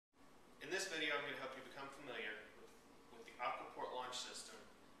video, I'm going to help you become familiar with the Aquaport launch system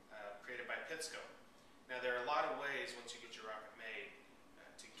created by Pitsco. Now, there are a lot of ways, once you get your rocket made,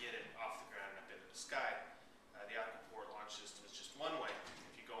 to get it off the ground and up into the sky. The Aquaport launch system is just one way.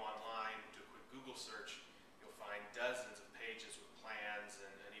 If you go online, do a quick Google search, you'll find dozens of pages with plans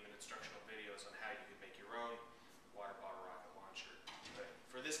and even instructional videos on how you can make your own water bottle rocket launcher. But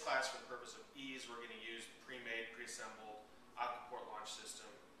for this class, for the purpose of ease, we're going to use the pre-made, pre-assembled Aquaport launch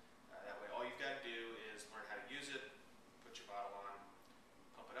system. That way, all you've got to do is learn how to use it, put your bottle on,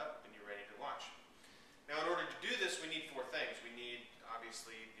 pump it up, and you're ready to launch. Now, in order to do this, we need four things. We need,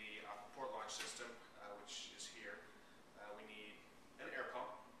 obviously, the Aquaport launch system, which is here. We need an air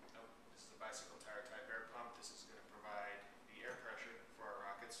pump. This is a bicycle tire type air pump. This is going to provide the air pressure for our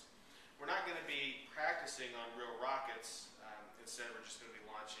rockets. We're not going to be practicing on real rockets. Instead, we're just going to be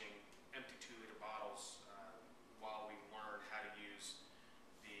launching empty 2-liter bottles while we learn how to use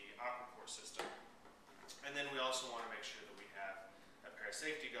the Aquaport system. And then we also want to make sure that we have a pair of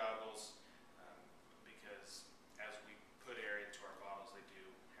safety goggles because as we put air into our bottles, they do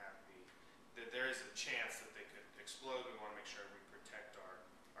have there is a chance that they could explode. We want to make sure we protect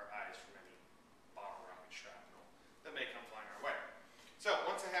our eyes from any bottle rocket shrapnel that may come flying our way. So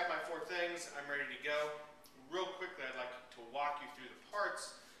once I have my four things, I'm ready to go. Real quickly, I'd like to walk you through the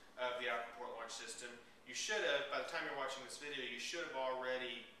parts of the Aquaport launch system. You should have, by the time you're watching this video, you should have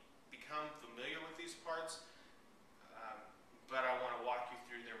already become familiar with these parts, but I want to walk you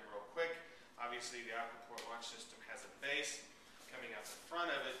through them real quick. Obviously, the Aquaport launch system has a base coming out the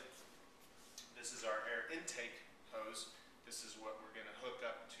front of it. This is our air intake hose. This is what we're going to hook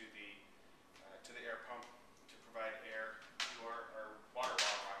up to the air pump to provide air to our water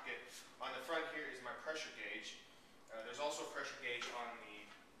bottle rocket. On the front here is my pressure gauge. There's also a pressure gauge on the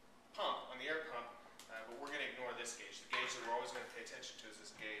pump, on the air pump, but we're going to ignore this gauge. The gauge that we're always going to pay attention to is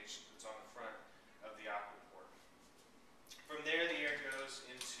this gauge that's on the front of the Aquaport. From there, the air goes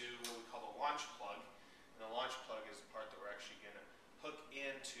into what we call the launch plug. And the launch plug is the part that we're actually going to hook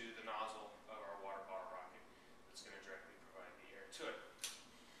into the nozzle of our water bottle rocket that's going to directly provide the air to it.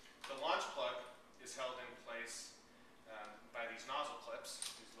 The launch plug is held in place by these nozzle clips,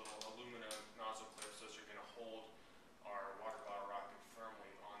 these little aluminum nozzle clips. Those are going to hold our water bottle rocket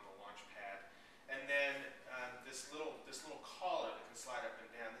firmly on the launch pad. And then this little collar that can slide up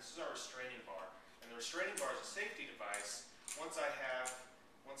and down, this is our restraining bar. And the restraining bar is a safety device. Once I have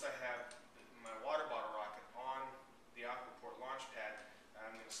my water bottle rocket on the Aquaport launch pad,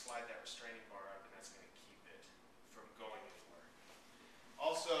 I'm going to slide that restraining bar up, and that's going to keep it from going anywhere.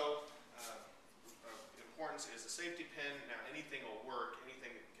 Also, importance is the safety pin. Now, anything will work.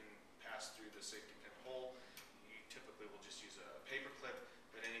 Anything that can pass through the safety pin hole, you typically will just use a paper clip,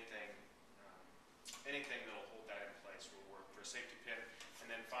 but anything that will hold that in place will work for a safety pin. And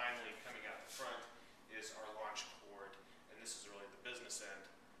then finally, coming out the front is our launch cord, and this is really the business end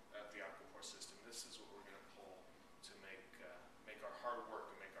of the Aquaport system. This is what we're going to pull to make our hard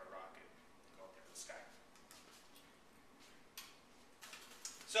work and make our rocket go up into the sky.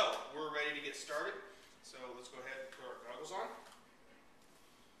 So we're ready to get started. So let's go ahead and put our goggles on.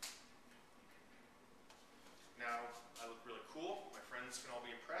 Now I look really cool. My friends can all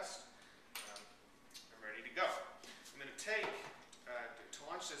be impressed. I'm ready to go. I'm going to take to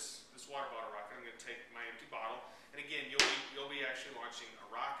launch this water bottle rocket. I'm going to take my empty bottle, and again, you'll be actually launching a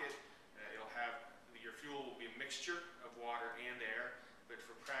rocket. It'll have your fuel will be a mixture of water and air. But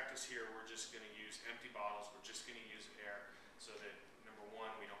for practice here, we're just going to use empty bottles. We're just going to use air so that number one,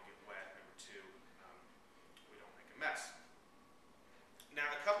 we don't get wet. Number two, we don't make a mess. Now,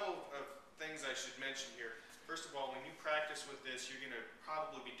 a couple of things I should mention here. First of all, when you practice with this, you're going to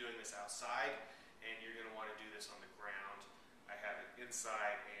probably be doing this outside, and you're going to want to do this on the ground. I have it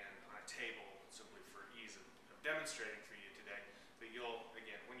inside and on a table simply for ease of demonstrating for you today. But you'll,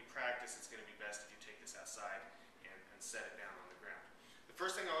 again, when you practice, it's going to be best if you take this outside and set it down on the ground. The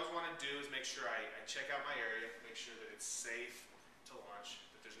first thing I always want to do is make sure I check out my area, make sure that it's safe to launch,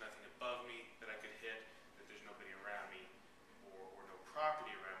 that there's nothing above me that I could hit, that there's nobody around me or no property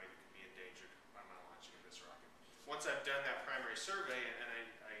around me that could be endangered by my launching of this rocket. Once I've done that primary survey and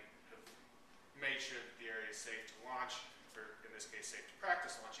I have made sure that the area is safe to launch, or in this case safe to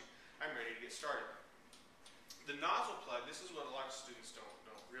practice launching, I'm ready to get started. The nozzle plug, this is what a lot of students don't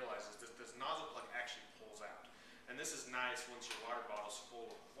realize, is that this nozzle plug actually pulls out. And this is nice once your water bottle's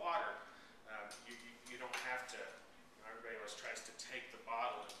full of water. You don't have to, everybody always tries to take the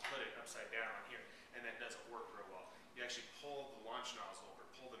bottle and put it upside down on here, and that doesn't work real well. You actually pull the launch nozzle, or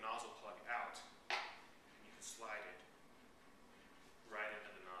pull the nozzle plug out, and you can slide it right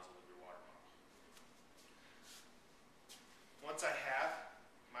into the nozzle of your water bottle. Once I have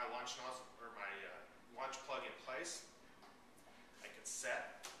my launch nozzle, or place. I can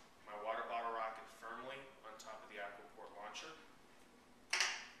set my water bottle rocket firmly on top of the Aquaport launcher.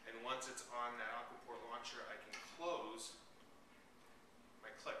 And once it's on that Aquaport launcher, I can close my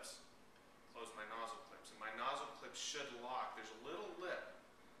clips, close my nozzle clips. And my nozzle clips should lock. There's a little lip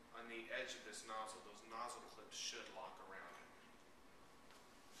on the edge of this nozzle. Those nozzle clips should lock around it.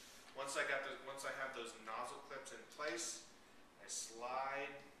 Once I have those nozzle clips in place, I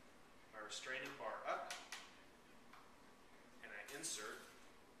slide my restraining bar up and I insert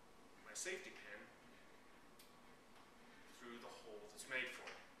my safety pin through the hole that's made for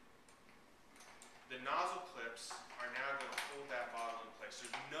it. The nozzle clips are now going to hold that bottle in place.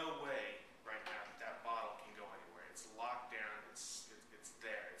 There's no way right now that that bottle can go anywhere. It's locked down. It's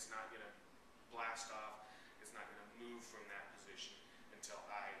there. It's not going to blast off. It's not going to move from that position until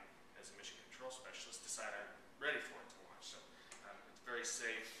I, as a mission control specialist, decide I'm ready for it to launch. So it's very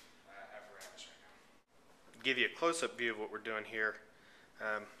safe apparatus right now. Give you a close-up view of what we're doing here.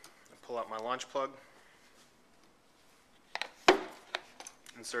 Pull out my launch plug,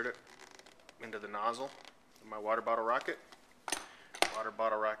 insert it into the nozzle of my water bottle rocket. Water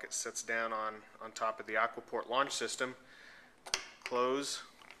bottle rocket sits down on top of the Aquaport launch system. Close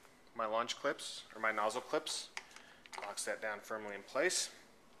my launch clips, or my nozzle clips. Locks that down firmly in place.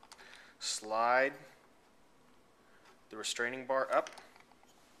 Slide the restraining bar up,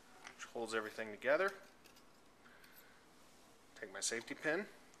 which holds everything together. Take my safety pin,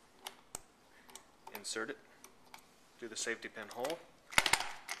 insert it through the safety pin hole.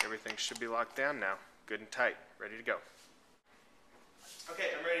 Everything should be locked down now, good and tight, ready to go.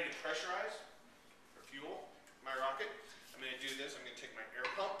 Okay, I'm ready to pressurize or fuel my rocket. I'm going to do this. I'm going to take my air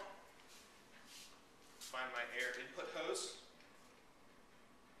pump, find my air input hose,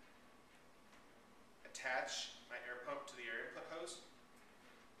 attach my air pump to the air input hose.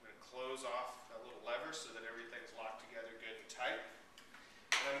 I'm going to close off that little lever so that everything's locked together good and tight.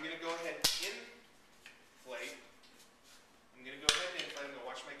 And I'm going to go ahead and inflate. I'm going to go ahead and inflate. I'm going to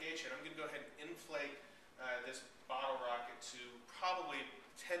watch my gauge head. I'm going to go ahead and inflate this bottle rocket to probably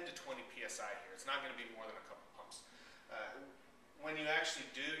 10 to 20 psi here. It's not going to be more than a couple pumps. When you actually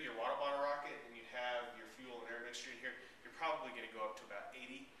do your water bottle rocket and you have your fuel and air mixture in here, you're probably going to go up to about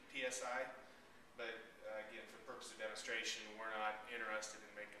 80 psi. But again, for the purpose of demonstration, we're not interested in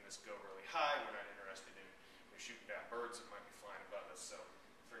making this go really high. We're not interested in shooting down birds that might be flying above us. So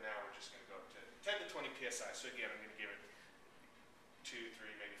for now, we're just going to go up to 10 to 20 psi. So again, I'm going to give it 2,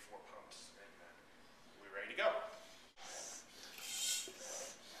 3, maybe 4 pumps, and we're ready to go.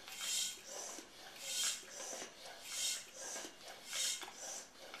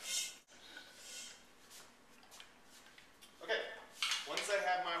 Okay, once I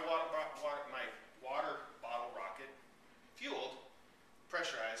have my water bottle rocket fueled,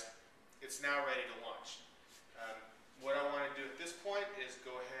 pressurized, it's now ready to launch. What I want to do at this point is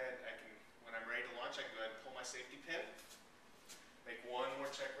go ahead, when I'm ready to launch, I can go ahead and pull my safety pin, make one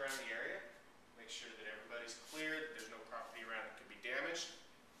more check around the area, make sure that everybody's clear, that there's no property around that could be damaged,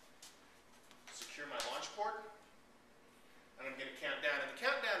 secure my launch port, and I'm going to count down. And the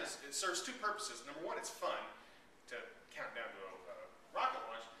countdown it serves 2 purposes. Number 1, it's fun to count down to a rocket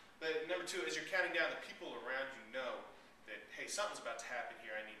launch, but number 2, as you're counting down, the people around you know that, hey, something's about to happen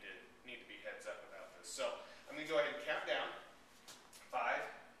here. I need to be heads up about this. So I'm going to go ahead and count down. 5,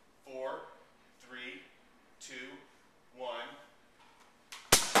 4, 3, 2, 1.